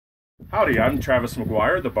Howdy, I'm Travis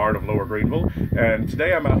McGuire, the Bard of Lower Greenville, and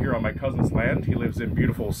today I'm out here on my cousin's land. He lives in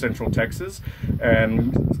beautiful Central Texas,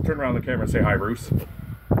 and turn around the camera and say hi, Bruce.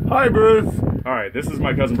 Hi, Bruce. Alright, this is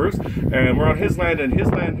my cousin Bruce, and we're on his land, and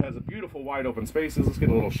his land has a beautiful wide open spaces. Let's get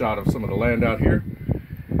a little shot of some of the land out here.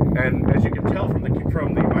 And as you can tell from the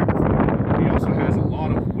microphone, he also has a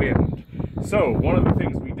lot of wind. So, one of the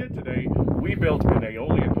things we did today, we built an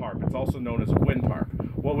Aeolian harp. It's also known as a wind harp.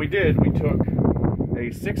 What we did, we took a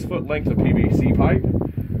 6-foot length of PVC pipe,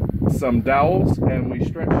 some dowels, and we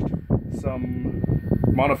stretched some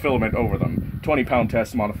monofilament over them, 20-pound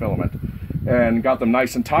test monofilament, and got them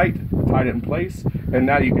nice and tied it in place. And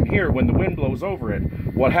now you can hear when the wind blows over it,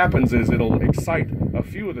 what happens is it'll excite a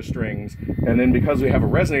few of the strings, and then because we have a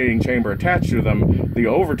resonating chamber attached to them, the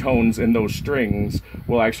overtones in those strings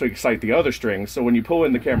will actually excite the other strings. So when you pull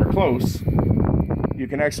in the camera close, you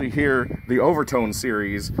can actually hear the overtone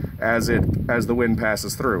series as the wind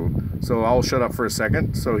passes through. So I'll shut up for a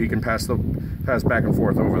second so he can pass back and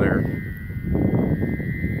forth over there.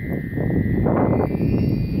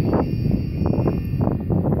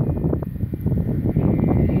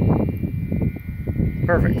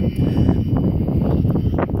 Perfect.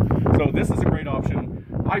 So this is a great option.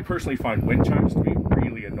 I personally find wind chimes to be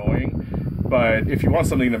really annoying, but if you want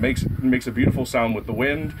something that makes a beautiful sound with the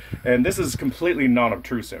wind, and this is completely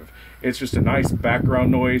non-obtrusive. It's just a nice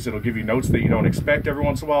background noise. It'll give you notes that you don't expect every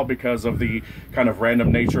once in a while because of the kind of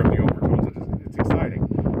random nature of the overtones. It's exciting.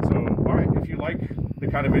 So, all right, if you like the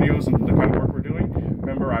kind of videos and the kind of work we're doing,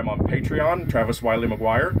 remember I'm on Patreon, Travis Wiley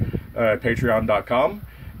McGuire, patreon.com,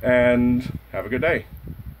 and have a good day.